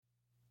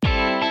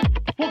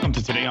Welcome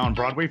to Today on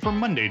Broadway for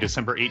Monday,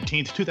 December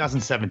 18th,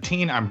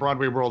 2017. I'm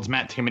Broadway World's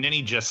Matt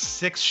Tamanini. Just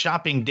 6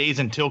 shopping days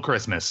until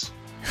Christmas.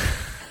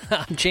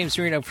 I'm James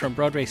Marino from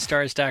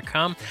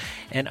BroadwayStars.com,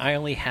 and I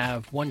only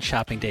have one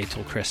shopping day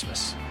till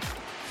Christmas.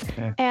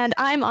 Okay. And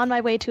I'm on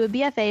my way to a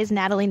BFA's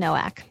Natalie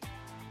Nowak.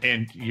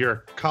 And you're a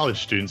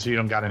college student, so you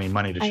don't got any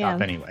money to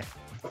shop anyway.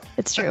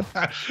 It's true.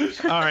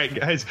 All right,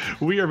 guys,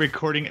 we are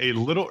recording a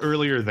little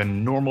earlier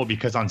than normal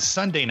because on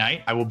Sunday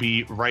night, I will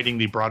be writing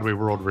the Broadway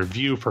World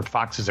Review for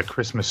Fox's A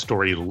Christmas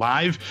Story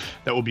Live.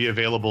 That will be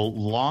available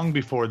long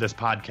before this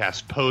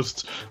podcast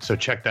posts, so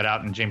check that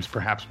out. And James,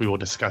 perhaps we will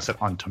discuss it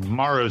on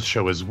tomorrow's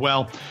show as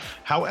well.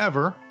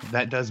 However,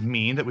 that does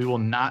mean that we will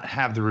not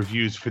have the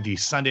reviews for the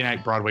Sunday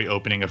night Broadway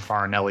opening of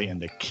Farinelli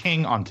and the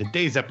King on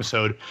today's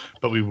episode,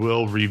 but we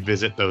will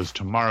revisit those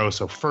tomorrow.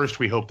 So first,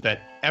 we hope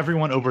that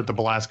everyone over at the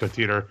Belasco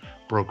Theater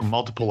broke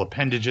multiple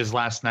appendages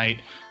last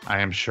night. I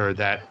am sure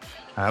that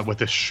with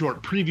this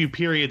short preview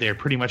period, they're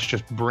pretty much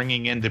just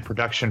bringing in the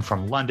production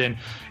from London,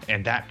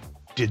 and that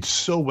did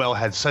so well,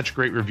 had such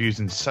great reviews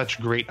and such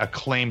great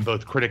acclaim,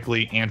 both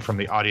critically and from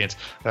the audience,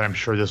 that I'm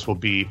sure this will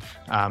be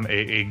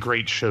a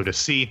great show to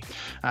see.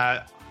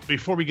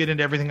 Before we get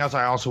into everything else,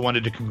 I also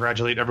wanted to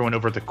congratulate everyone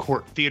over at the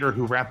Court Theater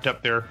who wrapped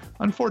up their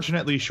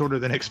unfortunately shorter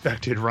than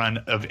expected run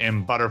of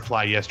M.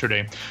 Butterfly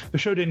yesterday. The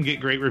show didn't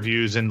get great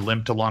reviews and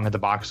limped along at the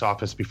box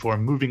office before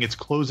moving its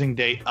closing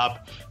day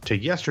up to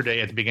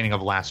yesterday at the beginning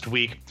of last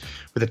week.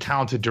 With a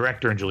talented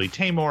director in Julie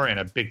Taymor and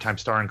a big-time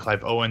star in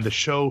Clive Owen, the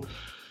show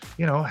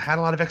had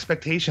a lot of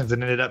expectations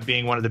and ended up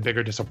being one of the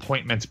bigger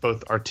disappointments,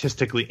 both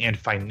artistically and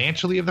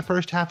financially, of the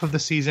first half of the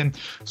season.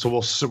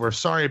 So we're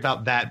sorry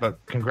about that,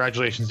 but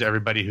congratulations to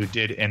everybody who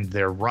did end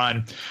their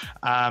run.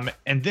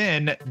 And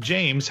then,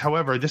 James,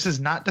 however, this is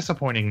not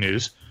disappointing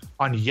news.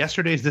 On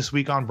yesterday's This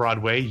Week on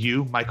Broadway,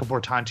 you, Michael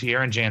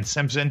Bortantiere, and Jan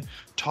Simpson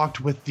talked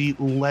with the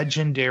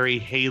legendary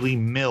Haley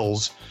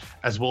Mills,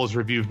 as well as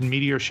reviewed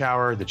Meteor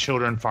Shower, The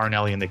Children,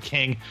 Farinelli and the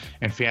King,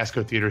 and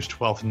Fiasco Theater's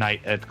 12th Night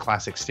at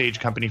Classic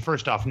Stage Company.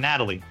 First off,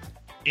 Natalie,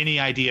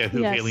 any idea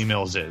who Haley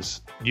Mills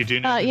is? You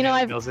do know who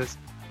Haley Mills is?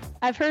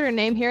 I've heard her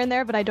name here and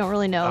there, but I don't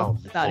really know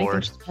about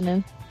anything she's been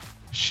in.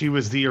 She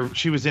was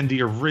in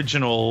the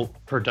original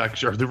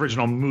production, or the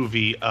original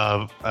movie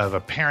of A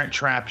Parent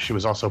Trap. She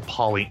was also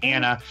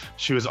Pollyanna.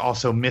 She was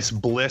also Miss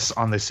Bliss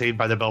on the Saved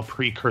by the Bell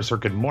precursor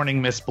Good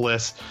Morning Miss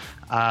Bliss.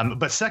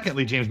 But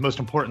secondly, James, most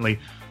importantly,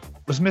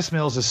 was Miss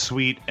Mills as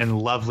sweet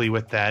and lovely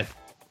with that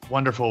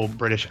wonderful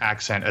British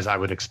accent as I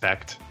would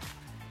expect?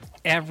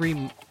 Every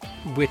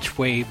which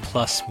way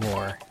plus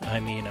more. I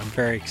mean, I'm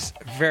very,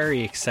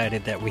 very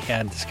excited that we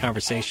had this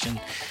conversation.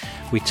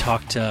 We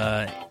talked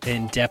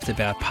in depth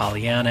about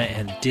Pollyanna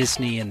and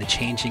Disney and the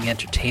changing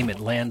entertainment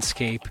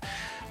landscape,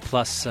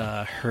 plus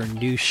her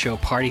new show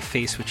Party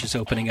Face, which is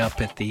opening up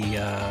at the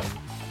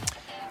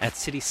at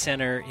City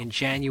Center in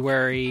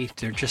January.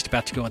 They're just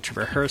about to go into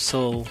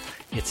rehearsal.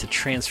 It's a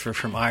transfer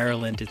from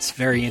Ireland. It's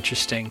very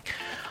interesting.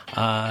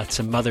 It's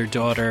a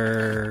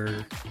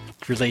mother-daughter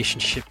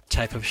relationship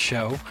type of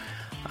show.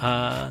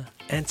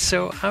 And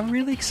so I'm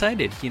really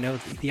excited.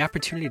 The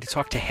opportunity to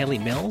talk to Haley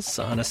Mills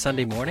on a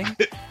Sunday morning.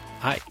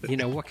 What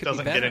could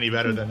doesn't be better? get any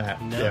better than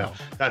that. No. Yeah,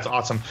 that's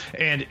awesome.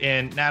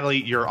 And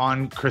Natalie, you're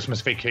on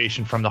Christmas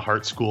vacation from the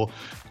Hart School.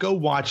 Go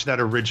watch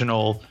that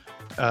original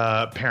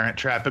Parent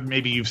Trap, but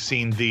maybe you've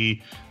seen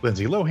the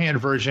Lindsay Lohan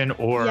version,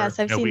 or yes,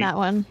 I've seen that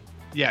one.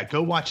 Yeah,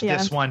 go watch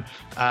this one.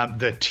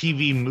 The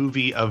TV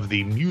movie of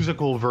the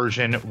musical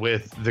version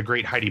with the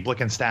great Heidi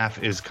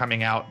Blickenstaff is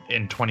coming out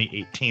in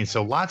 2018.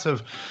 So lots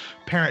of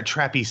Parent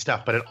Trappy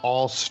stuff, but it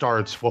all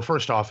starts, well,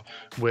 first off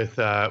with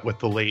the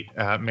late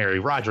Mary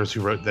Rogers, who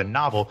wrote the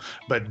novel,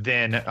 but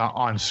then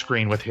on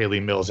screen with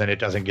Haley Mills, and it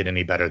doesn't get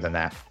any better than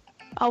that.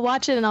 I'll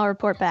watch it and I'll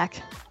report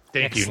back.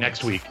 Thank you.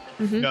 Next week.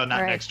 Mm-hmm. No,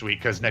 not next week,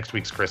 because next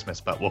week's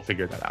Christmas, but we'll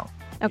figure that out.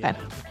 Okay.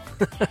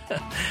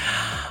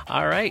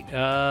 All right.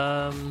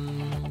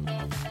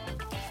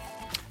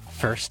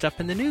 First up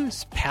in the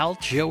news, Pal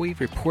Joey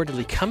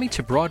reportedly coming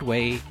to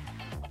Broadway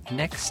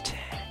next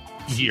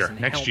year,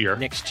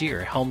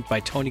 helmed by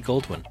Tony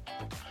Goldwyn.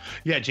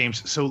 Yeah,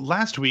 James. So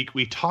last week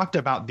we talked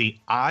about the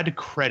odd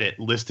credit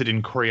listed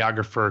in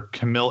choreographer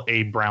Camille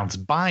A. Brown's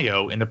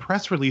bio in the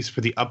press release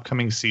for the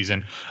upcoming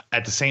season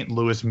at the St.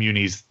 Louis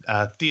Muni's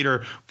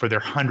Theater for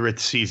their 100th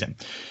season.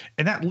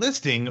 And that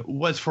listing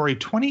was for a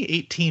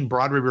 2018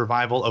 Broadway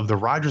revival of the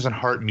Rodgers and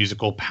Hart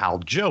musical Pal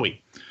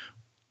Joey.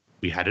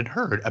 We hadn't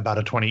heard about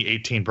a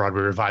 2018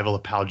 Broadway revival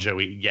of Pal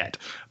Joey yet.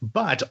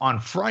 But on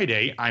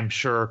Friday, I'm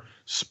sure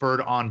spurred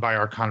on by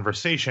our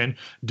conversation,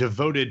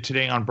 devoted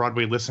Today on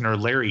Broadway listener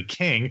Larry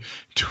King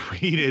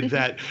tweeted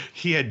that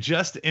he had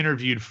just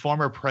interviewed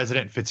former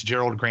President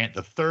Fitzgerald Grant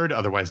III,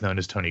 otherwise known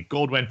as Tony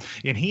Goldwyn,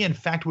 and he in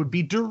fact would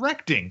be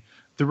directing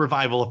the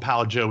revival of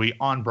Pal Joey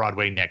on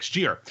Broadway next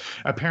year.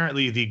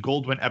 Apparently, the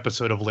Goldwyn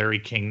episode of Larry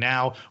King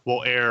Now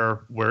will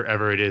air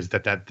wherever it is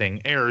that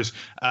thing airs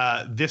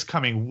this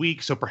coming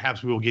week, so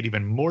perhaps we will get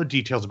even more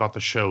details about the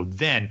show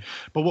then.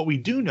 But what we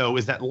do know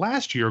is that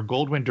last year,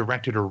 Goldwyn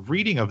directed a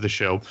reading of the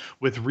show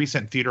with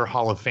recent Theater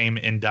Hall of Fame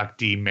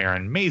inductee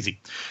Marin Mazzie.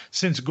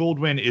 Since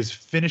Goldwyn is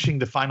finishing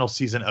the final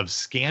season of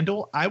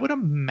Scandal, I would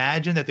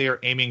imagine that they are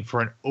aiming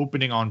for an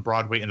opening on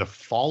Broadway in the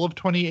fall of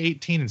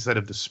 2018 instead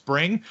of the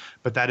spring,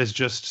 but that is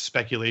just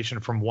speculation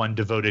from one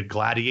devoted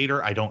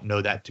gladiator. I don't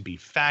know that to be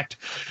fact.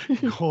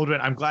 Goldwyn,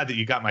 I'm glad that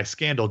you got my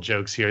Scandal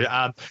jokes here.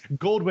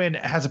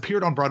 Goldwyn has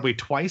appeared on Broadway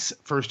twice,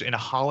 first in A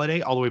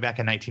Holiday all the way back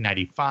in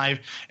 1995,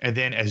 and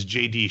then as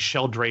J.D.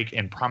 Sheldrake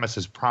in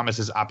Promises,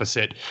 Promises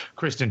opposite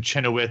Kristen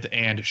Chenoweth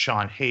and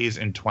Sean Hayes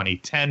in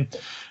 2010.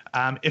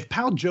 If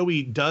Pal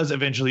Joey does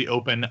eventually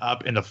open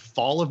up in the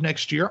fall of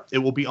next year, it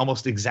will be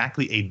almost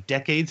exactly a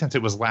decade since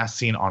it was last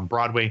seen on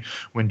Broadway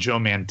when Joe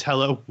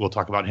Mantello, we'll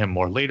talk about him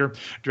more later,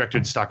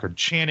 directed Stockard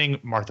Channing,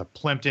 Martha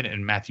Plimpton,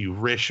 and Matthew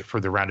Risch for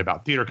the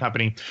Roundabout Theater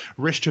Company.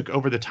 Risch took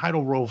over the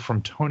title role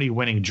from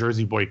Tony-winning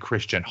Jersey boy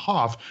Christian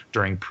Hoff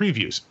during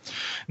previews.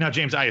 Now,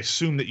 James, I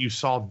assume that you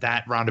saw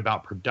that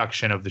Roundabout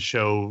production of the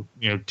show,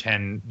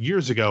 10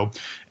 years ago,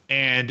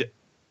 and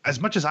as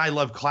much as I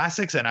love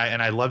classics and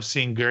I love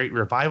seeing great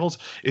revivals,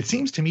 it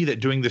seems to me that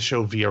doing the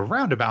show via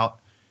Roundabout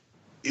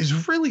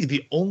is really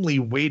the only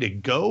way to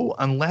go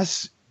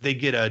unless they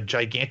get a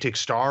gigantic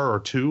star or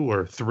two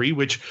or three,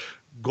 which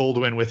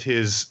Goldwyn, with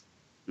his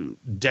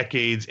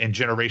decades and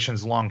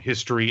generations long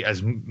history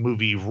as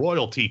movie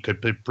royalty,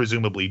 could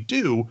presumably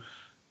do.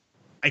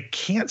 I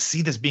can't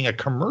see this being a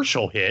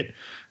commercial hit.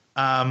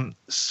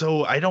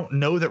 So I don't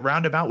know that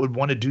Roundabout would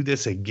want to do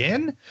this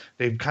again.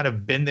 They've kind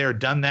of been there,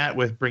 done that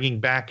with bringing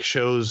back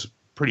shows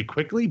pretty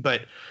quickly,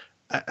 but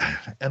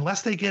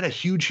unless they get a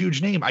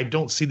huge name, I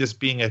don't see this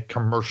being a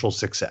commercial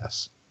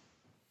success.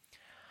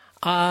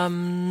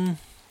 You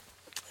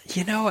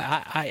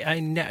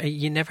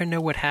never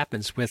know what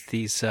happens with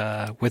these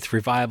with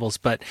revivals,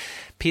 but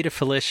Peter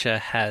Felicia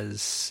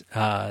has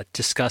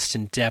discussed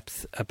in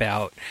depth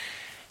about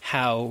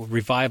how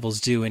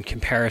revivals do in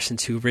comparison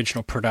to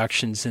original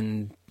productions,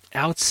 and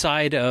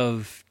outside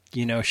of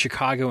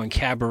Chicago and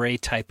Cabaret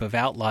type of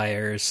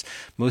outliers,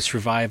 most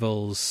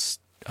revivals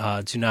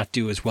do not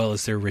do as well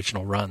as their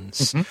original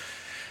runs.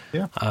 Mm-hmm.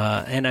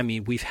 Yeah. And I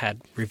mean, we've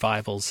had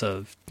revivals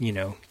of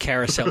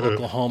Carousel,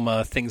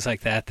 Oklahoma, things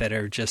like that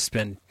are just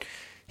been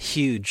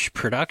huge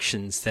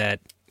productions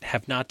that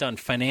have not done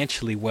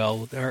financially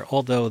well,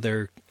 although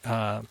they're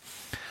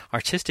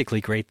artistically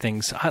great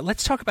things.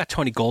 Let's talk about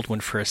Tony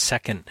Goldwyn for a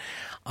second.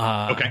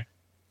 Okay.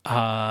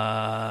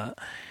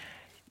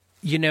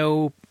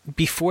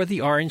 Before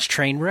the Orange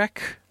train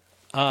wreck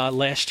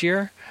last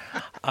year,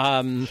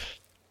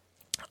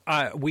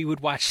 we would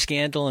watch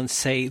Scandal and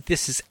say,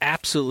 this is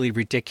absolutely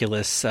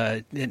ridiculous.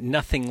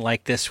 Nothing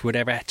like this would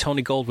ever.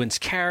 Tony Goldwyn's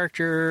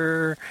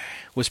character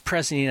was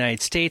president of the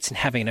United States and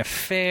having an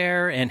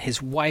affair, and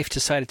his wife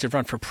decided to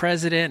run for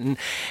president.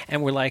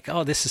 And we're like,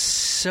 oh, this is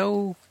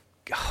so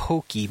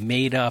hokey,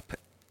 made up,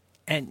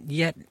 and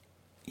yet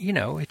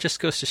it just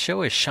goes to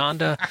show us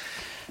Shonda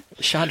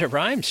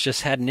Rhimes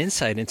just had an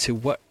insight into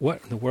what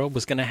in the world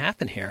was going to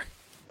happen here.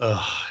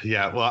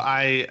 Yeah. Well,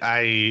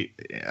 I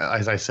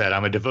as I said,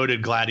 I'm a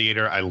devoted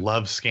gladiator. I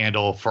love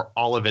Scandal for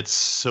all of its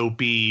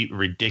soapy,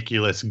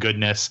 ridiculous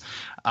goodness,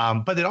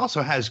 but it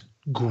also has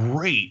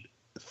great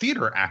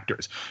theater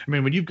actors. I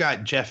mean, when you've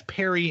got Jeff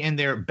Perry in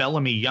there,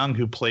 Bellamy Young,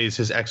 who plays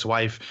his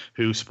ex-wife,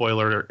 who,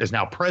 spoiler, is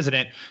now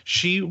president,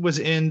 she was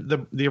in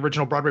the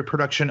original Broadway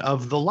production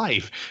of The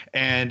Life.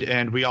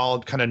 And we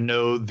all kind of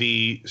know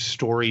the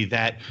story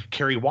that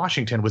Kerry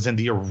Washington was in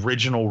the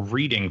original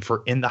reading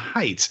for In the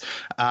Heights.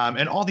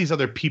 And all these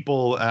other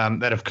people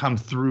that have come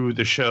through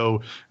the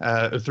show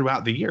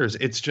throughout the years.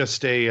 It's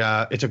just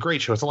it's a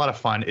great show. It's a lot of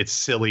fun. It's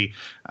silly.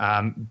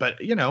 But,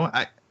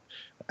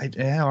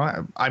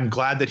 I'm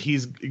glad that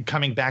he's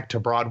coming back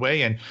to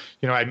Broadway. And,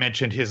 I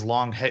mentioned his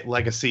long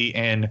legacy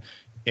in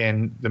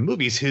the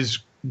movies. His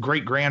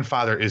great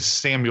grandfather is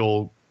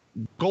Samuel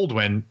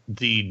Goldwyn,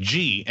 the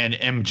G and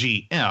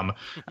MGM.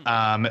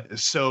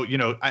 So,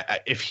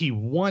 if he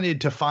wanted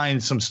to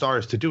find some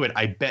stars to do it,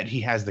 I bet he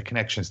has the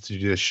connections to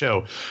do this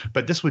show.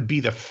 But this would be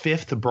the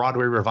 5th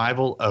Broadway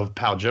revival of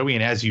Pal Joey.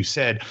 And as you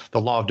said, the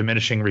law of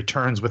diminishing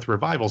returns with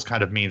revivals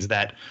kind of means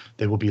that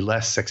they will be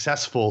less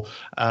successful,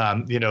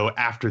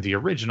 after the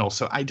original.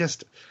 So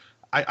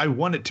I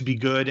want it to be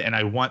good, and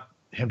I want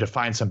him to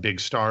find some big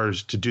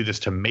stars to do this,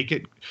 to make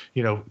it,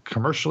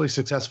 commercially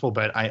successful.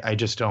 But I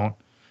just don't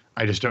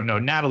know.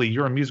 Natalie,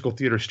 you're a musical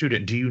theater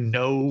student. Do you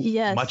know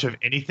much of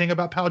anything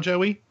about Pal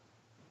Joey?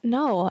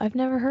 No, I've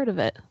never heard of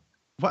it.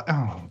 What?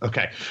 Oh,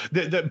 okay.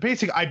 The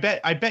basic. I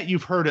bet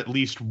you've heard at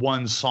least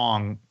one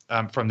song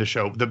from the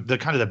show. The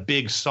kind of the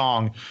big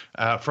song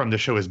from the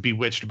show is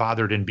 "Bewitched,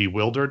 Bothered, and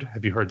Bewildered."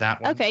 Have you heard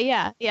that one? Okay,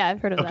 yeah,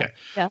 I've heard of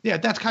that. Yeah,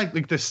 that's kind of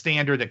like the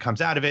standard that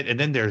comes out of it. And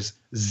then there's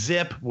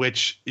Zip,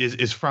 which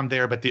is from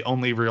there, but the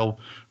only real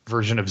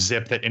version of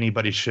Zip that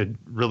anybody should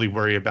really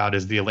worry about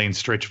is the Elaine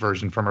Stritch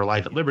version from her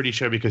Life at Liberty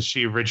show, because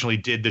she originally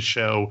did the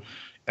show,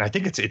 and I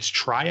think it's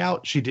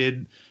tryout. She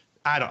did.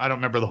 I don't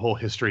remember the whole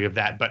history of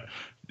that, but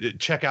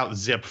check out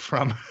Zip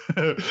from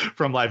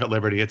from Live at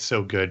Liberty. It's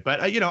so good. But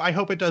I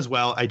hope it does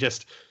well. I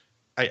just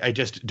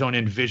don't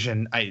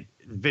envision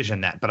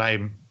that, but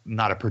I'm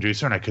not a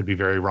producer and I could be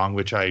very wrong,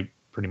 which I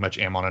pretty much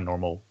am on a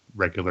normal,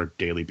 regular,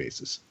 daily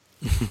basis.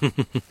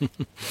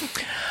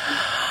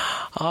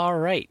 All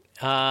right.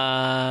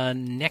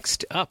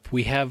 Next up,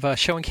 we have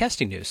show and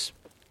casting news.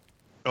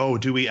 Oh,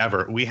 do we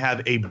ever? We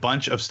have a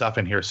bunch of stuff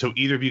in here. So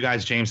either of you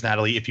guys, James,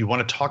 Natalie, if you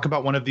want to talk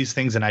about one of these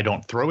things and I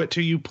don't throw it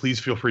to you, please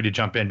feel free to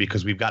jump in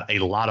because we've got a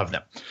lot of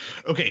them.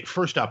 Okay,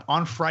 first up,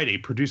 on Friday,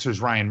 producers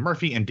Ryan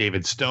Murphy and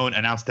David Stone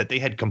announced that they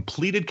had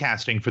completed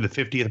casting for the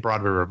 50th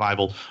Broadway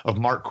revival of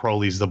Mark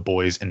Crowley's The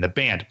Boys in the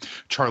Band.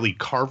 Charlie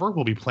Carver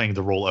will be playing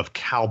the role of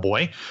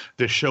Cowboy.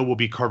 The show will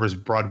be Carver's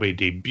Broadway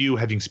debut,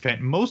 having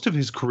spent most of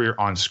his career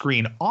on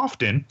screen,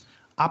 often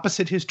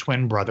opposite his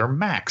twin brother,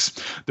 Max.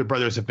 The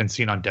brothers have been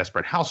seen on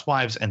Desperate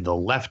Housewives and The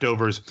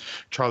Leftovers.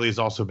 Charlie has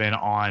also been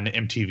on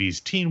MTV's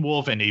Teen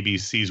Wolf and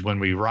ABC's When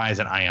We Rise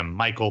and I Am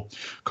Michael.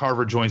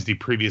 Carver joins the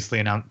previously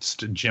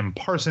announced Jim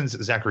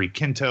Parsons, Zachary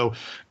Quinto,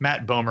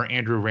 Matt Bomer,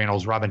 Andrew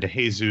Rannells, Robin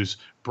DeJesus,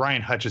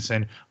 Brian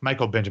Hutchison,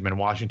 Michael Benjamin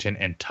Washington,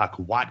 and Tuck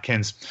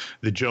Watkins.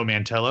 The Joe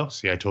Mantello,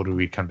 see, I told you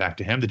we'd come back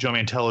to him. The Joe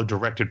Mantello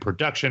directed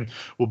production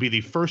will be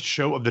the first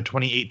show of the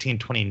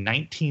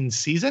 2018-2019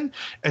 season,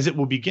 as it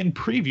will begin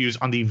previews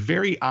on the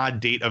very odd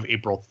date of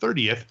April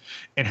 30th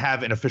and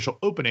have an official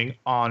opening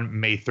on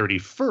May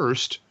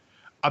 31st,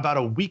 about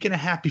a week and a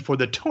half before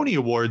the Tony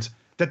Awards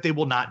that they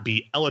will not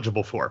be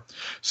eligible for.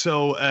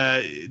 So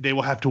they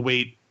will have to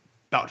wait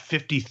about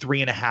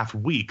 53 and a half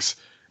weeks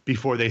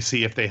before they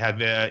see if they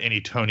have any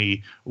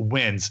Tony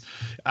wins.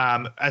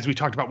 As we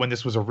talked about when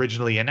this was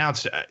originally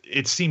announced,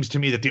 it seems to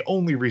me that the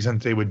only reason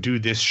they would do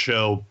this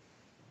show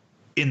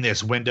in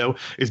this window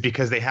is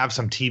because they have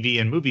some TV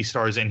and movie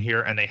stars in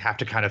here and they have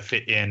to kind of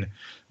fit in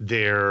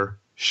their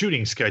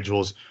shooting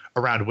schedules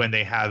around when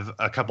they have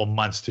a couple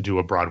months to do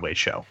a Broadway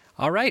show.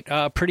 All right.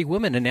 Pretty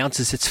Woman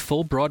announces its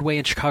full Broadway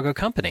and Chicago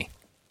company.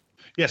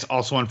 Yes,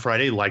 also on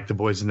Friday, like The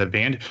Boys in the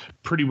Band,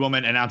 Pretty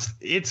Woman announced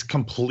its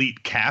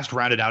complete cast,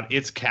 rounded out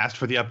its cast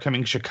for the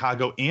upcoming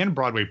Chicago and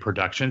Broadway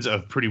productions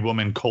of Pretty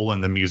Woman: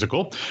 the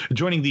musical.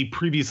 Joining the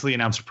previously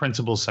announced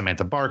principals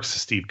Samantha Barks,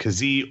 Steve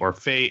Kazee,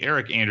 Orfeh,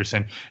 Eric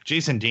Anderson,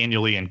 Jason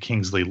Daniely, and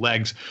Kingsley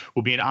Leggs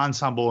will be an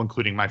ensemble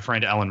including my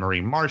friend Ellen Marie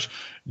Marsh,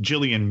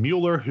 Jillian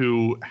Mueller,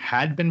 who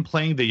had been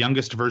playing the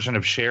youngest version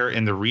of Cher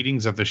in the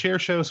readings of the Cher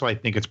show, so I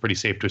think it's pretty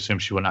safe to assume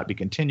she will not be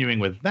continuing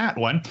with that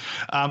one,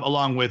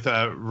 along with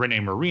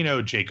Renee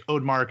Marino, Jake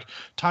Odemark,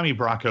 Tommy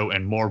Bracco,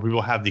 and more. We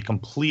will have the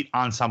complete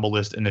ensemble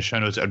list in the show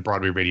notes at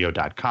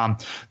BroadwayRadio.com.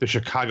 The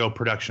Chicago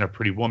production of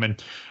Pretty Woman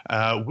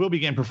will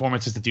begin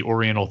performances at the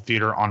Oriental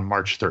Theater on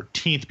March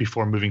 13th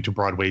before moving to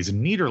Broadway's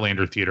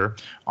Nederlander Theater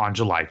on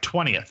July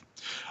 20th.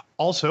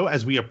 Also,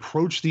 as we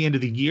approach the end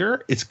of the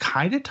year, it's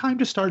kind of time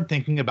to start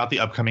thinking about the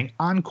upcoming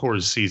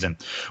Encores season.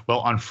 Well,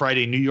 on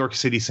Friday, New York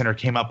City Center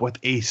came up with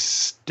a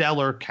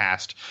stellar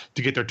cast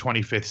to get their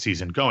 25th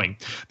season going.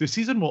 The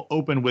season will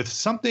open with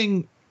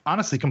something,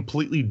 honestly,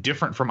 completely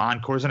different from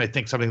Encores, and I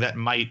think something that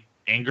might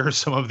anger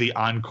some of the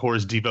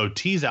Encores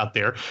devotees out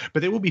there,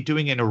 but they will be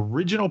doing an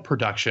original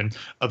production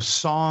of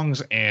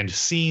songs and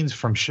scenes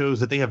from shows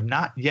that they have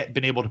not yet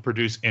been able to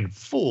produce in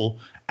full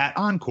at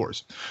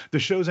Encores. The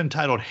show is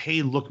entitled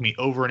Hey, Look Me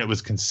Over, and it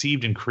was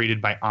conceived and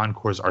created by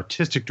Encores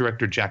artistic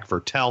director Jack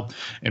Vertel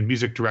and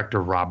music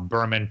director Rob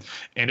Berman,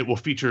 and it will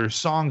feature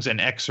songs and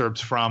excerpts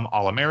from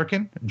All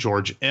American,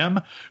 George M.,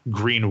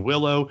 Green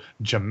Willow,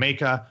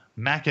 Jamaica,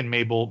 Mac and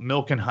Mabel,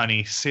 Milk and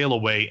Honey, Sail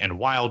Away, and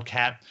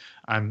Wildcat.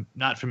 I'm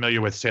not familiar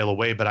with Sail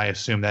Away, but I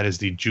assume that is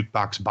the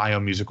jukebox bio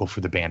musical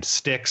for the band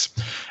Styx.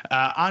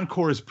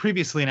 Encores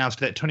previously announced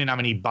that Tony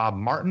nominee Bob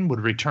Martin would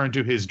return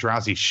to his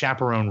drowsy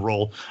chaperone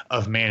role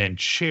of man in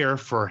chair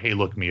for Hey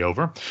Look Me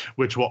Over,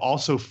 which will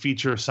also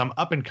feature some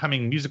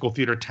up-and-coming musical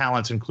theater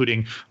talents,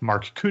 including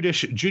Mark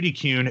Kudish, Judy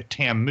Kuhn,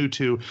 Tam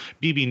Mutu,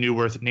 Bebe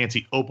Neuwirth,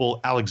 Nancy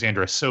Opel,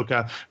 Alexandra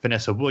Soka,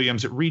 Vanessa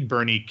Williams, Reed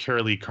Birney,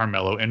 Carolee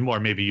Carmelo, and more.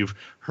 Maybe you've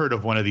heard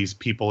of one of these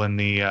people in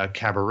the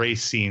cabaret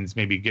scenes,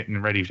 maybe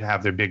getting ready to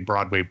have their big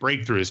Broadway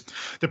breakthroughs.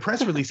 The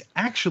press release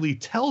actually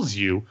tells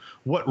you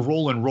what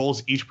role and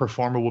roles each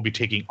performer will be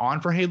taking on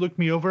for Hey Look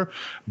Me Over,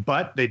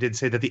 but they did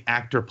say that the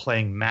actor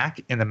playing Mac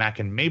in the Mac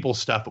and Mabel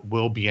stuff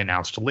will be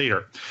announced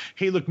later.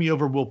 Hey Look Me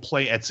Over will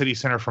play at City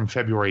Center from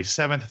February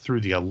 7th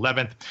through the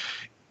 11th.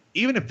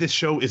 Even if this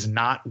show is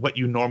not what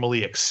you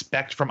normally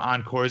expect from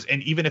Encores,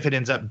 and even if it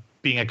ends up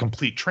being a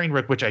complete train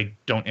wreck, which I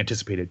don't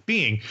anticipate it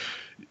being,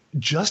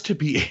 just to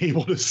be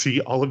able to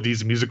see all of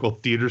these musical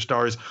theater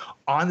stars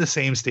on the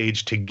same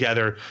stage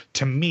together,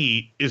 to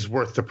me, is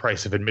worth the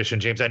price of admission.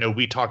 James, I know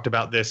we talked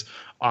about this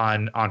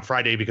on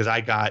Friday because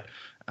I got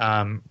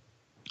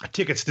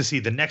tickets to see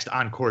the next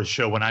Encore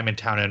show when I'm in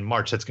town in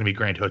March. That's going to be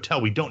Grand Hotel.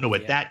 We don't know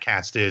what that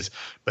cast is,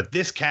 but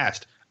this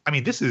cast, I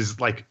mean, this is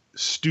like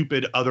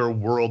stupid,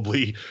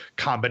 otherworldly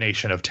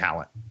combination of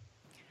talent.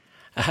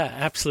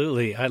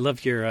 Absolutely, I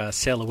love your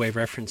Sail Away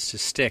reference to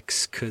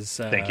Styx because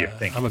thank you.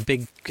 I'm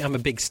a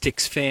big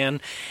Styx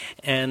fan,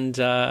 and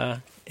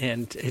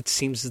it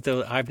seems as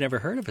though I've never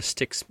heard of a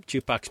Styx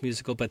jukebox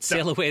musical, but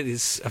Sail Away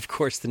is, of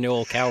course, the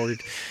Noel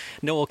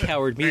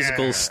Coward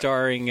musical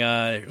starring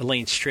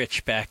Elaine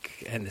Stritch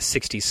back in the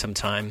 '60s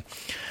sometime.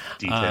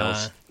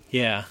 Details.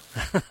 Yeah.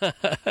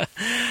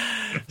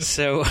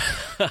 So,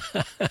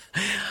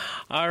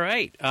 all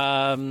right.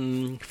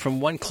 From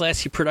one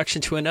classy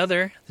production to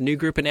another, the new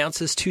group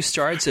announces 2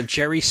 stars of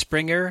Jerry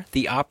Springer,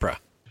 the opera.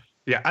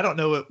 Yeah, I don't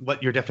know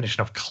what your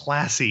definition of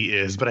classy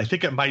is, but I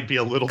think it might be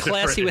a little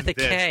classy different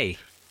with a K.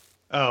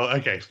 Oh,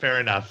 okay, fair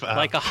enough.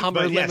 Like a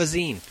Hummer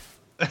limousine.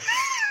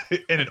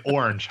 In an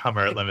orange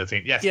Hummer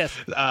limousine. Yes.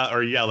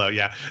 Or yellow.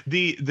 Yeah.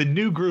 The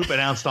new group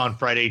announced on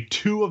Friday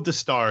 2 of the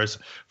stars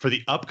for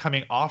the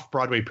upcoming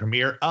off-Broadway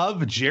premiere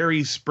of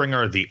Jerry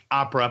Springer, the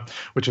opera,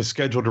 which is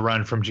scheduled to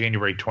run from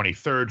January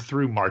 23rd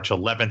through March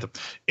 11th.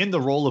 In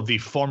the role of the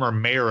former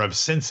mayor of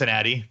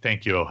Cincinnati,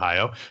 thank you,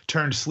 Ohio,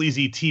 turned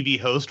sleazy TV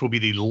host will be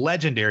the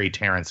legendary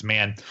Terrence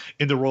Mann.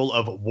 In the role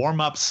of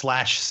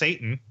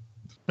warm-up/Satan,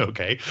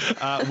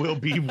 will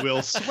be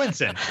Will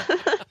Swenson.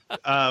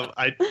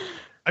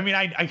 I mean,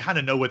 I kind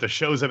of know what the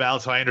show's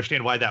about, so I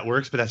understand why that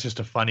works, but that's just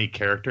a funny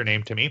character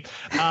name to me.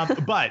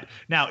 But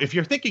now, if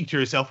you're thinking to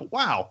yourself,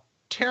 wow,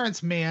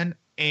 Terrence Mann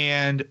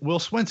and Will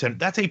Swenson,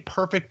 that's a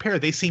perfect pair.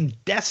 They seem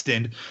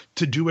destined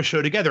to do a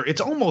show together.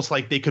 It's almost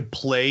like they could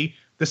play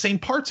the same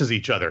parts as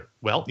each other.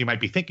 Well, you might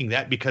be thinking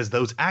that because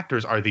those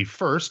actors are the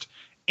first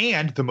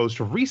and the most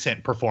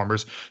recent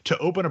performers to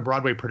open a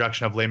Broadway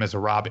production of Les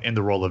Miserables in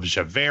the role of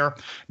Javert.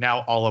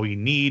 Now, all we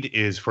need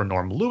is for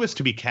Norm Lewis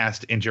to be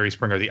cast in Jerry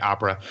Springer the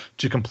Opera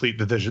to complete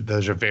the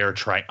Javert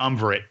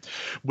triumvirate.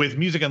 With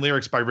music and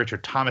lyrics by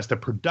Richard Thomas, the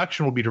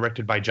production will be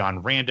directed by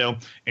John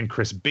Rando, and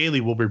Chris Bailey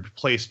will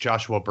replace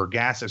Joshua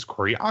Bergasse as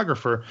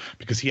choreographer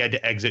because he had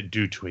to exit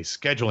due to a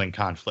scheduling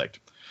conflict.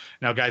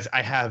 Now, guys,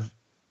 I have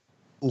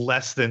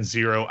less than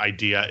zero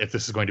idea if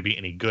this is going to be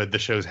any good. The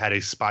show's had a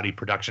spotty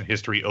production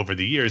history over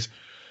the years,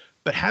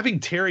 but having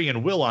Terry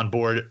and Will on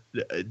board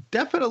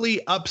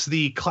definitely ups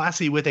the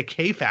classy with a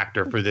K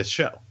factor for this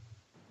show.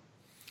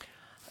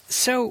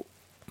 So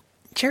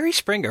Jerry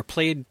Springer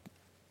played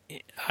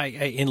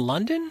in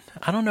London.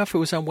 I don't know if it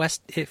was on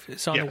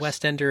a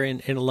West End or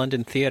in a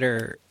London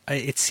theater.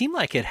 It seemed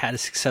like it had a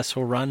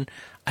successful run.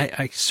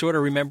 I sort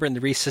of remember in the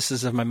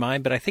recesses of my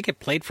mind, but I think it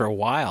played for a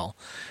while.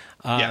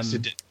 Yes,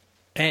 it did.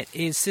 And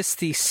is this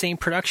the same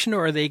production,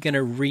 or are they going to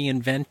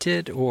reinvent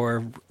it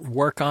or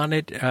work on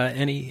it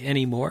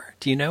any more?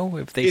 Do you know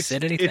if they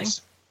said anything?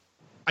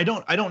 I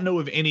don't know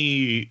of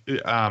any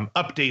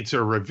updates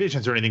or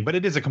revisions or anything, but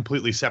it is a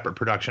completely separate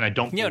production. I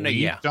don't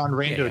believe John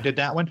Rando did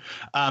that one.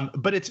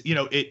 But it's,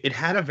 it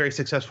had a very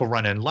successful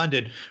run in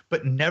London,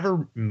 but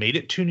never made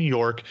it to New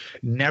York,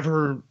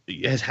 never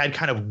has had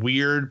kind of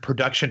weird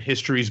production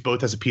histories,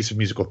 both as a piece of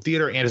musical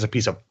theater and as a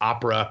piece of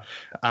opera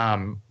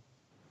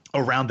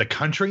around the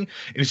country.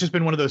 And it's just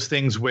been one of those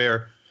things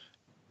where,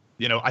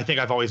 I think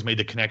I've always made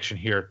the connection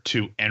here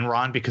to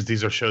Enron, because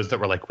these are shows that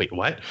were like, wait,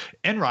 what?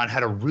 Enron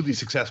had a really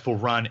successful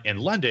run in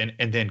London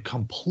and then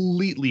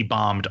completely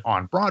bombed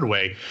on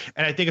Broadway.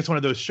 And I think it's one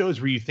of those shows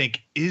where you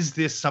think, is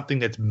this something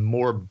that's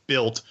more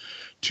built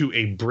to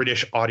a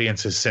British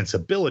audience's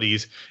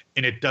sensibilities?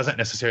 And it doesn't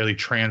necessarily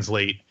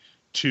translate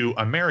to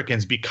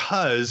Americans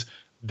because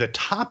the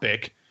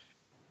topic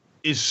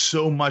is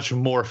so much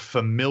more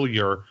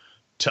familiar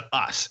to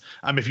us.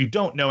 If you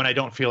don't know, and I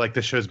don't feel like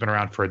this show's been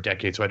around for a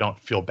decade, so I don't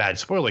feel bad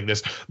spoiling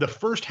this, the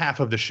first half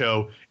of the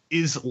show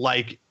is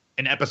like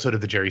an episode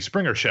of the Jerry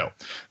Springer Show.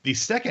 The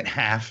second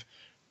half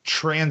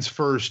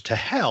transfers to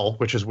hell,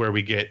 which is where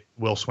we get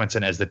Will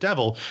Swenson as the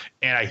devil,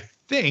 and I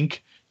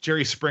think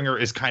Jerry Springer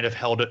is kind of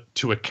held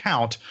to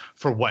account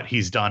for what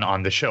he's done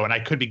on the show, and I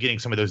could be getting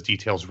some of those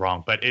details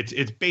wrong, but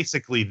it's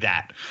basically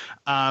that.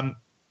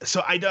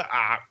 So I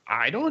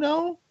don't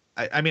know.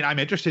 I mean, I'm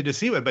interested to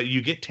see it, but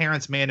you get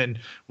Terrence Mann and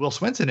Will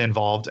Swenson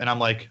involved, and I'm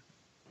like,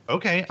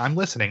 okay, I'm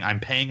listening. I'm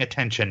paying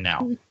attention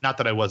now. Not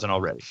that I wasn't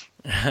already.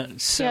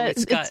 So it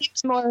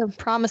seems more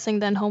promising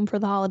than Home for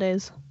the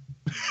Holidays.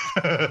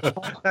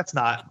 That's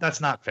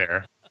not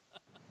fair.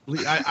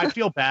 I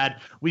feel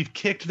bad. We've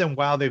kicked them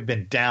while they've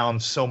been down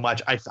so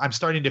much. I'm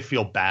starting to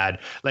feel bad.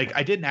 Like,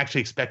 I didn't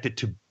actually expect it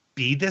to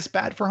be this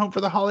bad for Home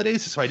for the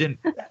Holidays, so I didn't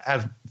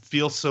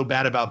feel so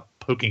bad about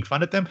poking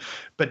fun at them.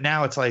 But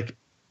now it's like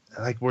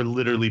we're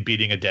literally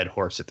beating a dead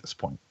horse at this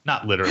point.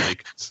 Not literally,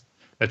 'cause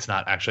that's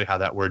not actually how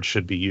that word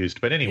should be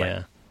used. But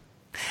anyway.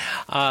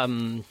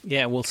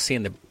 Yeah, we'll see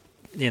in the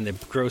in the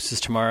Gross is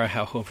Tomorrow,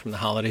 How Home from the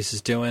Holidays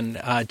is doing.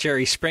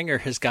 Jerry Springer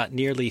has got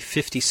nearly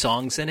 50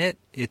 songs in it.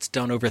 It's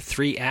done over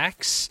 3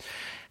 acts.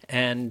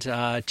 And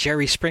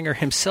Jerry Springer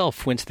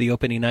himself went to the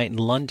opening night in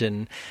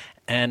London.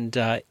 And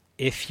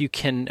if you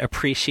can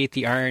appreciate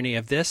the irony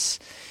of this,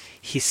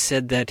 he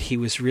said that he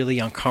was really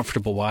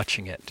uncomfortable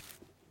watching it.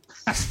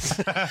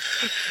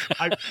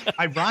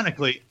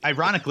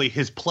 Ironically,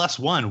 his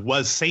 +1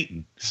 was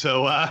Satan.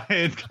 So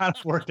it kind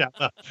of worked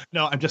out.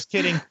 No, I'm just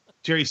kidding.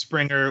 Jerry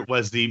Springer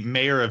was the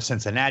mayor of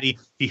Cincinnati.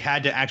 He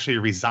had to actually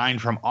resign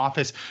from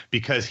office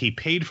because he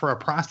paid for a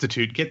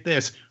prostitute, get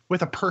this,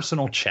 with a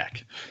personal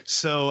check.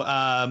 So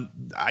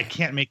I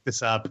can't make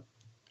this up.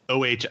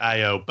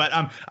 OHIO. But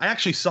I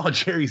actually saw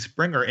Jerry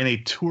Springer in a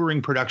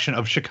touring production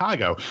of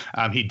Chicago.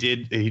 He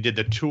did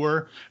the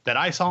tour that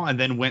I saw and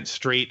then went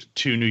straight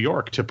to New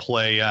York to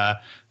play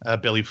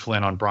Billy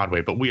Flynn on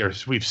Broadway. But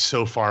we've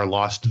so far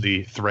lost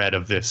the thread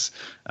of this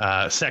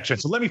section.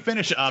 So let me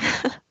finish up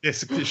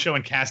this show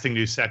and casting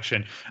news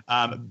section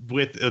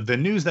with the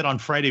news that on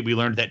Friday we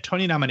learned that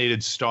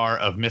Tony-nominated star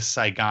of Miss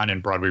Saigon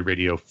and Broadway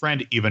radio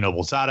friend Eva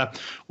Noblezada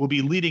will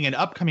be leading an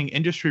upcoming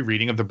industry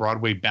reading of the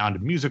Broadway-bound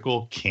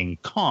musical King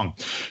Kong.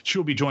 She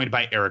will be joined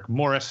by Eric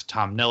Morris,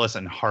 Tom Nellis,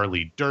 and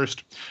Harley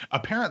Durst.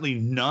 Apparently,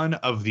 none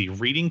of the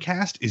reading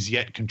cast is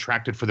yet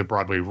contracted for the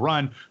Broadway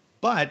run.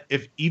 But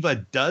if Eva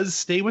does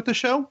stay with the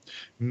show,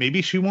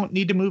 maybe she won't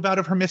need to move out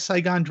of her Miss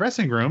Saigon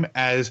dressing room,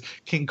 as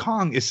King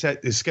Kong is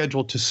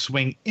scheduled to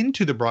swing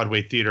into the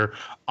Broadway theater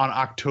on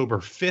October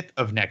 5th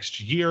of next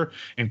year.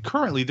 And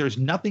currently, there's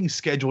nothing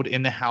scheduled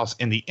in the house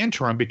in the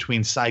interim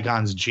between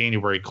Saigon's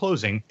January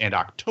closing and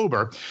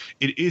October.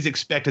 It is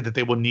expected that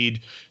they will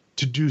need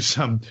to do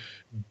some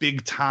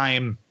big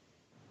time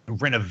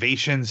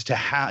renovations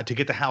to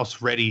get the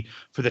house ready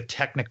for the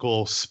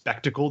technical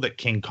spectacle that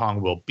King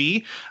Kong will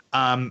be.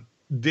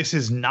 This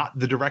is not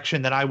the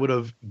direction that I would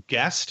have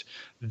guessed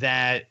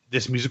that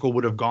this musical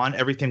would have gone.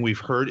 Everything we've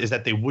heard is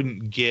that they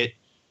wouldn't get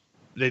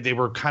they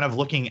were kind of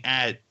looking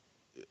at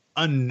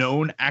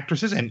unknown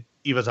actresses, and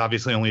Eva's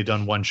obviously only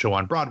done one show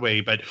on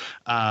Broadway, but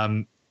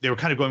they were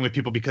kind of going with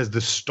people because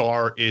the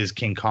star is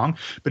King Kong.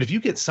 But if you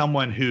get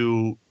someone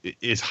who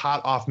is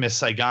hot off Miss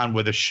Saigon,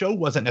 where the show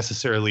wasn't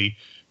necessarily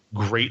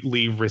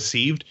greatly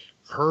received,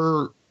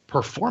 her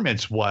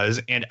performance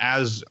was, and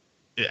as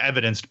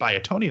evidenced by a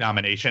Tony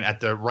nomination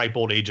at the ripe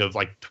old age of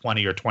like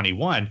 20 or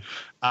 21,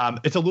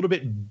 it's a little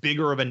bit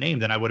bigger of a name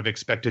than I would have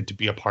expected to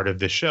be a part of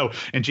this show.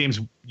 And James,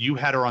 you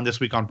had her on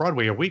This Week on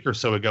Broadway a week or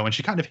so ago, and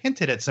she kind of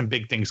hinted at some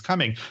big things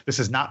coming. This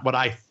is not what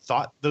I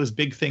thought those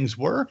big things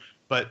were,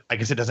 but I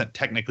guess it doesn't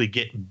technically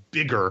get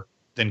bigger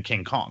than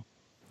King Kong.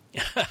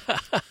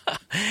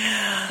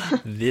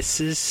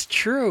 This is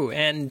true.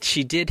 And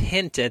she did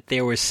hint that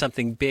there was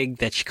something big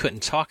that she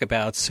couldn't talk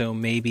about, so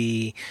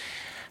maybe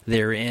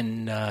they're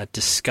in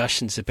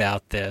discussions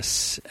about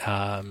this.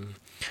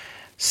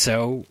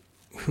 So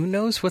who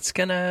knows what's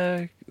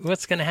gonna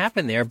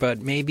happen there? But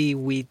maybe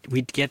we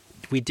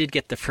did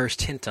get the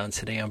first hint on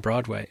today on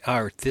Broadway,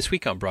 or This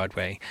Week on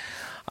Broadway.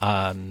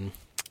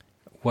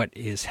 What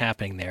is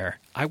happening there?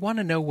 I want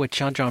to know what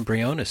John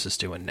Briones is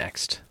doing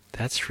next.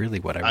 That's really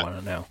what I want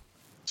to know.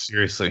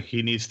 Seriously,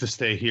 he needs to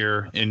stay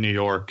here in New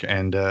York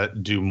and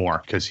do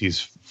more because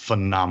he's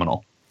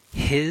phenomenal.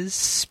 His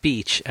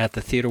speech at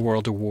the Theatre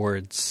World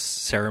Awards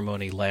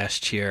ceremony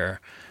last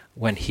year,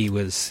 when he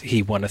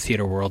won a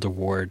Theatre World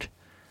Award,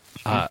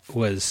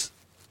 was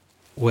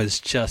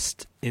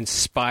just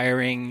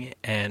inspiring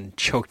and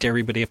choked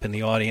everybody up in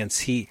the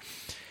audience. He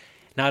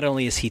not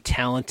only is he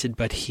talented,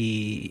 but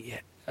he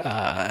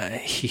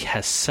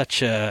has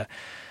such a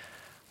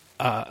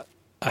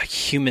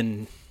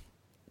human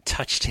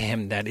touch to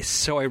him that is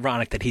so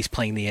ironic that he's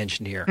playing the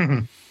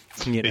engineer.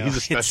 You know, he's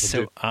a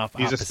special dude.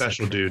 He's a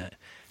special dude.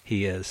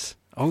 He is.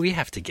 Oh, we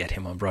have to get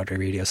him on Broadway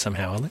radio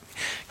somehow. I'll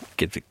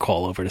get the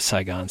call over to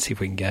Saigon, see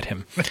if we can get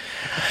him.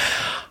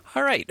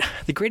 All right.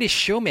 The Greatest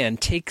Showman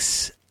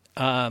stars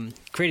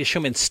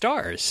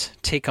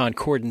take on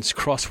Corden's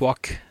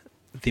Crosswalk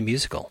the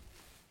musical.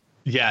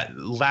 Yeah,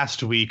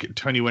 last week,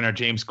 Tony winner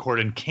James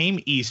Corden came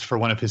east for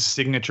one of his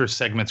signature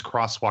segments,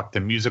 Crosswalk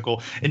the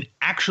Musical, and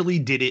actually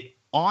did it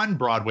on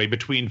Broadway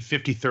between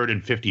 53rd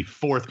and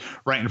 54th,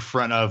 right in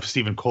front of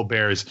Stephen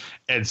Colbert's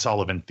Ed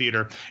Sullivan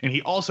Theater. And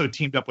he also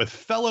teamed up with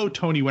fellow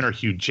Tony winner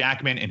Hugh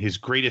Jackman and his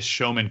Greatest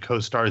Showman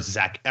co-stars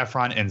Zac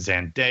Efron and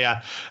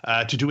Zendaya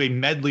to do a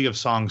medley of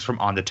songs from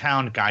On the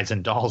Town, Guys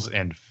and Dolls,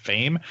 and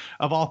Fame,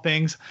 of all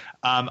things.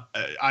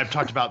 I've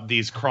talked about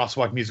these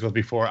Crosswalk musicals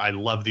before. I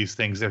love these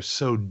things. They're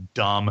so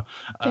dumb.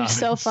 They're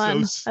so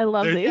fun. I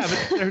love these. Yeah,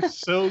 but they're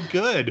so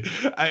good.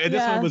 And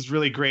this one was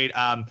really great.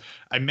 I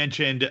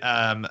mentioned,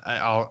 I'm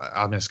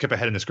going to skip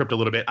ahead in the script a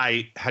little bit.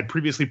 I had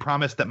previously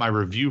promised that my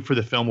review for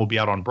the film will be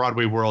out on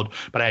Broadway World,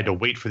 but I had to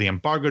wait for the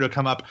embargo to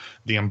come up.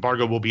 The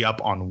embargo will be up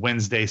on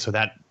Wednesday, so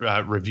that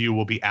review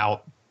will be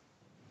out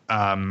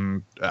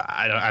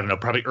I don't know,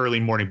 probably early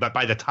morning. But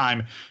by the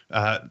time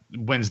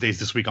Wednesdays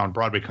this week on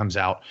Broadway comes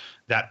out,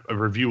 that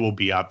review will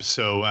be up.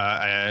 So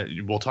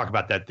we'll talk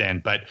about that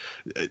then. But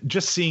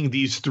just seeing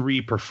these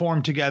three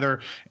perform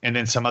together and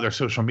then some other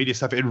social media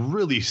stuff, it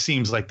really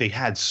seems like they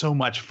had so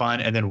much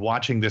fun. And then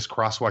watching this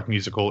Crosswalk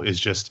musical is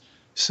just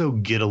so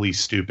giddily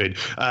stupid.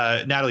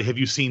 Natalie, have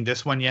you seen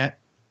this one yet?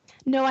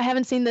 No, I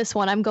haven't seen this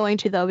one. I'm going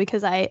to, though,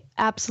 because I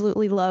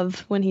absolutely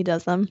love when he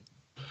does them.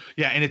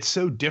 Yeah, and it's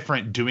so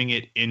different doing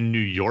it in New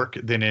York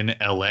than in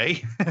LA.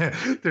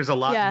 There's a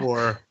lot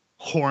more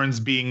horns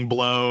being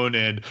blown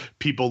and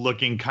people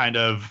looking kind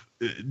of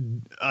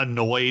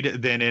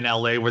annoyed than in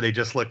LA, where they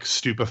just look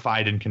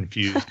stupefied and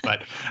confused.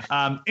 But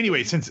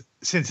anyway, since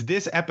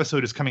this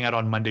episode is coming out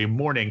on Monday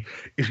morning,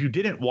 if you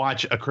didn't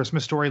watch A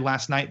Christmas Story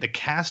last night, the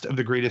cast of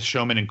The Greatest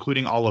Showman,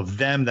 including all of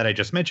them that I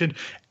just mentioned,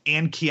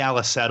 and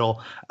Keala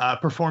Settle,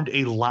 performed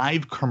a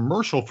live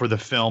commercial for the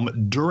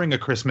film during A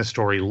Christmas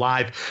Story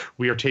Live.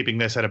 We are taping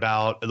this at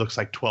about, it looks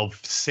like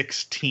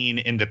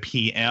 12:16 in the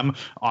PM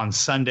on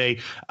Sunday.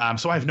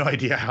 So I have no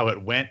idea how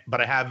it went,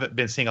 but I have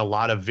been seeing a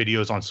lot of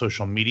videos on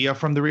social media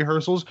from the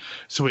rehearsals.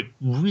 So it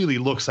really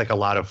looks like a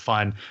lot of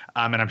fun.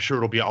 And I'm sure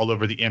it'll be all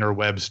over the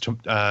interwebs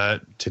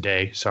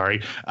today,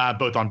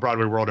 both on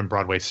Broadway World and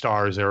Broadway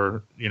Stars,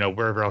 or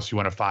wherever else you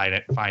want to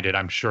find it.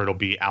 I'm sure it'll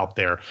be out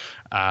there.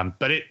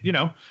 But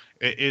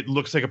it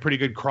looks like a pretty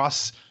good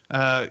cross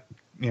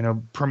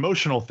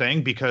promotional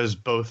thing, because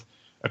both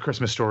A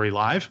Christmas Story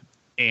Live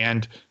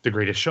and The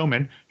Greatest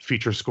Showman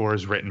feature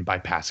scores written by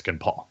Pasek and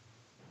Paul.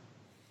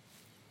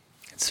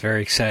 It's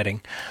very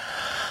exciting.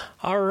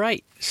 All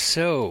right,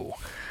 so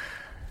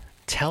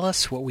tell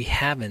us what we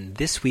have in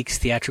this week's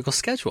theatrical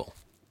schedule.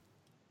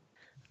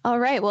 All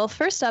right. Well,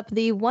 first up,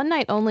 the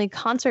one-night-only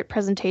concert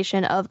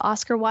presentation of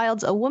Oscar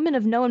Wilde's A Woman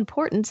of No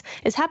Importance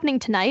is happening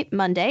tonight,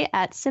 Monday,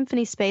 at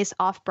Symphony Space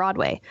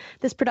off-Broadway.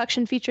 This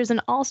production features an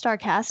all-star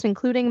cast,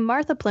 including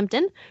Martha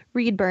Plimpton,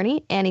 Reed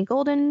Birney, Annie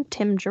Golden,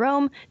 Tim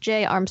Jerome,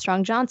 J.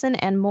 Armstrong Johnson,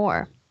 and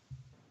more.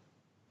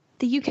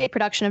 The UK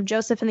production of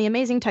Joseph and the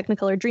Amazing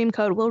Technicolor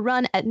Dreamcoat will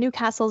run at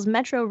Newcastle's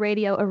Metro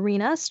Radio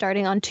Arena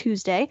starting on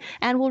Tuesday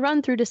and will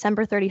run through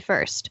December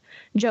 31st.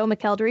 Joe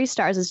McElderry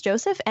stars as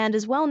Joseph and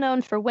is well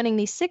known for winning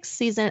the 6th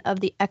season of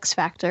The X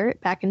Factor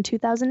back in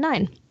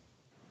 2009.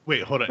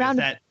 Wait, hold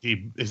on.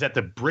 Is that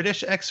the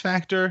British X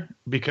Factor?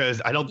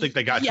 Because I don't think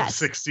they got to the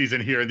 6th season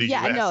here in the US.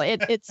 Yeah, no,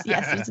 it's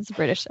the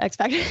British X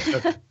Factor.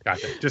 Okay,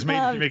 gotcha. Just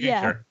making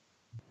sure.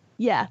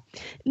 Yeah.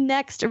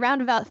 Next,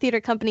 Roundabout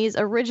Theater Company's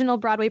original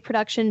Broadway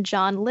production,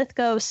 John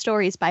Lithgow,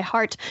 Stories by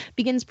Heart,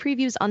 begins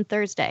previews on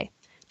Thursday.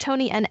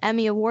 Tony and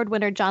Emmy Award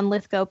winner John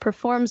Lithgow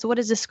performs what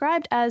is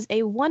described as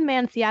a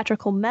one-man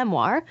theatrical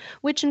memoir,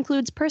 which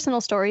includes personal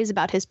stories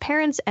about his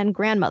parents and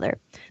grandmother.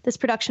 This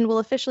production will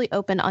officially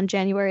open on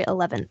January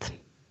 11th.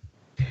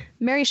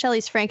 Mary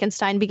Shelley's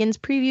Frankenstein begins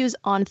previews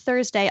on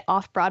Thursday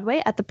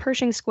off-Broadway at the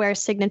Pershing Square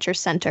Signature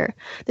Center.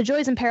 The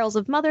joys and perils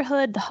of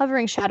motherhood, the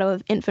hovering shadow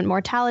of infant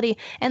mortality,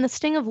 and the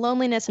sting of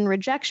loneliness and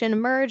rejection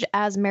merge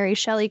as Mary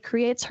Shelley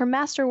creates her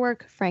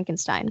masterwork,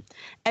 Frankenstein.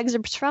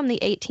 Excerpts from the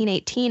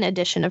 1818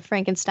 edition of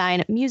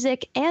Frankenstein,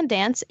 music and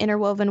dance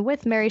interwoven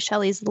with Mary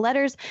Shelley's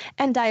letters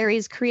and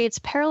diaries creates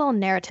parallel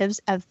narratives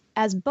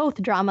as both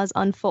dramas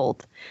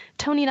unfold.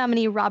 Tony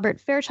nominee Robert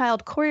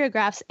Fairchild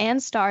choreographs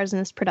and stars in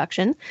this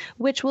production,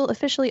 which will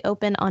officially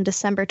open on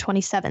December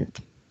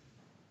 27th.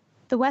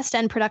 The West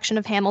End production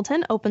of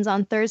Hamilton opens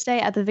on Thursday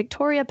at the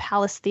Victoria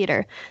Palace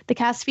Theatre. The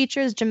cast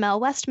features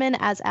Jamel Westman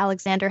as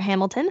Alexander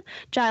Hamilton,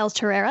 Giles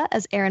Terrera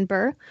as Aaron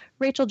Burr,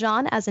 Rachel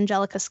John as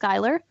Angelica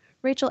Schuyler,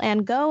 Rachel Ann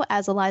Go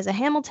as Eliza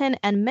Hamilton,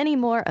 and many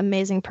more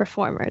amazing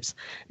performers.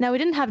 Now, we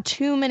didn't have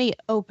too many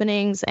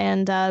openings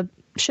and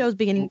shows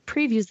beginning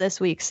previews this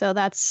week, so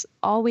that's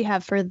all we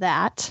have for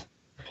that.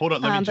 Hold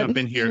on, let me jump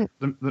in here.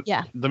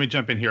 Let me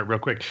jump in here real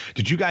quick.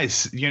 Did you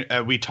guys?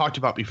 We talked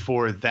about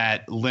before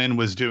that Lynn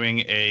was doing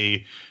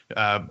a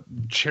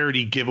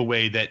charity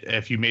giveaway that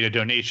if you made a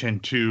donation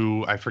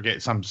to, I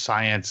forget, some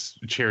science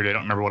charity, I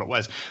don't remember what it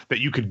was, that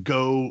you could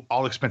go,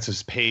 all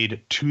expenses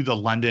paid, to the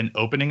London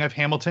opening of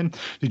Hamilton.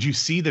 Did you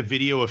see the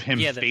video of him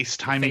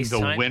FaceTiming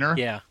the winner?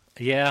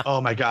 Yeah.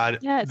 Oh my God.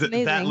 Yeah, it's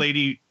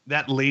amazing.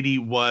 That lady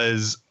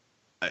was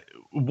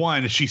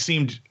one. She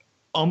seemed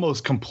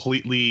almost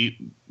completely,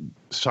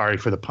 sorry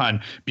for the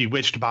pun,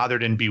 bewitched,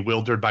 bothered, and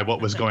bewildered by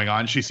what was going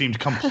on. She seemed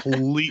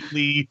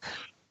completely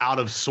out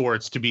of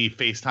sorts to be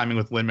FaceTiming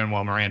with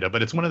Lin-Manuel Miranda.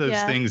 But it's one of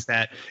those things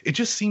that it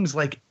just seems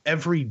like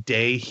every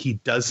day he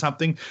does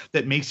something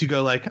that makes you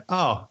go like,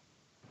 oh,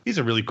 he's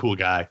a really cool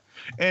guy.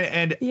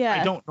 And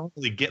I don't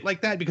normally get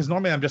like that, because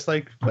normally I'm just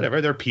like,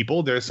 whatever, they're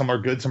people. There's some are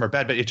good, some are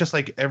bad. But it's just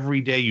like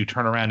every day you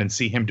turn around and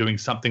see him doing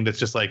something that's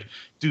just like,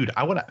 dude,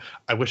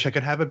 I wish I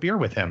could have a beer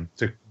with him,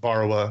 to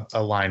borrow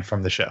a line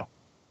from the show.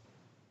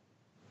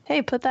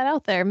 Hey, put that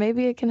out there.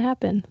 Maybe it can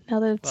happen now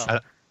that it's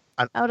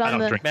out on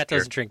the. Matt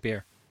doesn't drink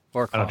beer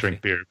or coffee. I don't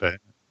drink beer, but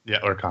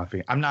or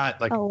coffee. I'm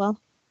not like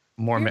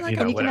Mormon. You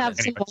can have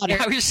some water.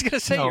 I was just gonna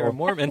say you're a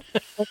Mormon.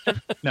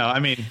 No, I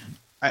mean,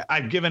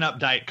 I've given up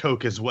Diet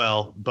Coke as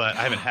well, but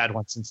I haven't had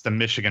one since the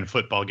Michigan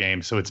football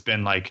game. So it's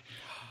been like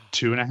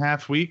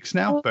 2.5 weeks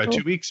now, but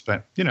 2 weeks,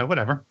 but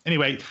whatever.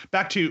 Anyway,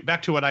 back to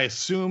what I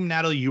assume,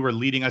 Natalie, you were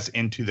leading us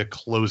into the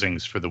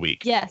closings for the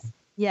week.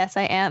 Yes,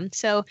 I am.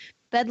 So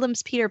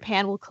Bedlam's Peter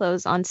Pan will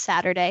close on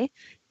Saturday.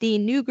 The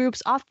new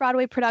group's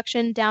off-Broadway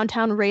production,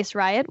 Downtown Race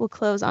Riot, will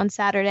close on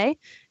Saturday.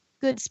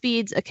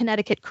 Goodspeed's A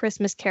Connecticut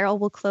Christmas Carol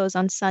will close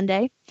on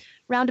Sunday.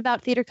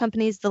 Roundabout Theater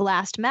Company's The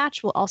Last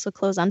Match will also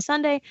close on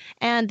Sunday.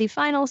 And the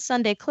final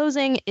Sunday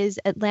closing is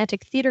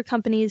Atlantic Theater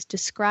Company's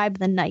Describe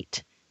the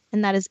Night.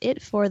 And that is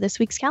it for this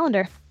week's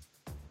calendar.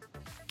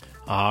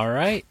 All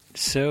right.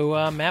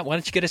 So, Matt, why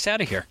don't you get us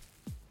out of here?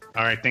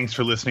 All right. Thanks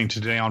for listening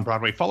to Today on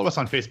Broadway. Follow us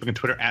on Facebook and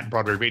Twitter at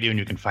Broadway Radio, and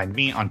you can find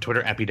me on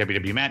Twitter at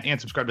BWWMatt,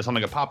 and subscribe to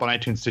Something Like a Pop on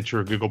iTunes,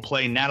 Stitcher, or Google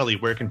Play. Natalie,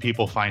 where can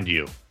people find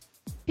you?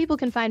 People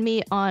can find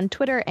me on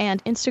Twitter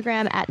and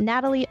Instagram at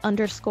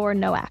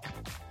Natalie_Noack.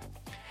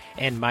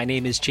 And my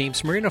name is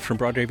James Marino from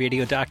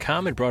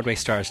BroadwayRadio.com and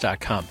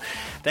BroadwayStars.com.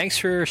 Thanks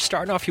for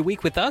starting off your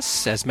week with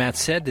us. As Matt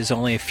said, there's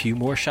only a few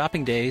more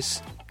shopping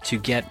days to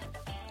get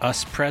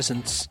us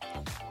presents.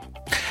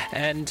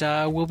 And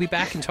we'll be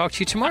back and talk to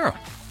you tomorrow.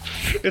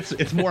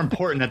 It's more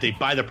important that they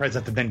buy the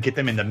presents and then get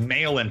them in the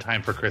mail in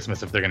time for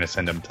Christmas if they're going to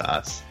send them to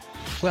us.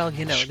 Well,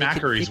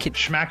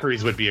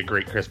 Schmackeries would be a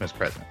great Christmas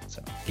present.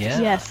 So. Yeah.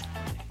 Yes.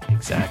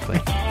 Exactly.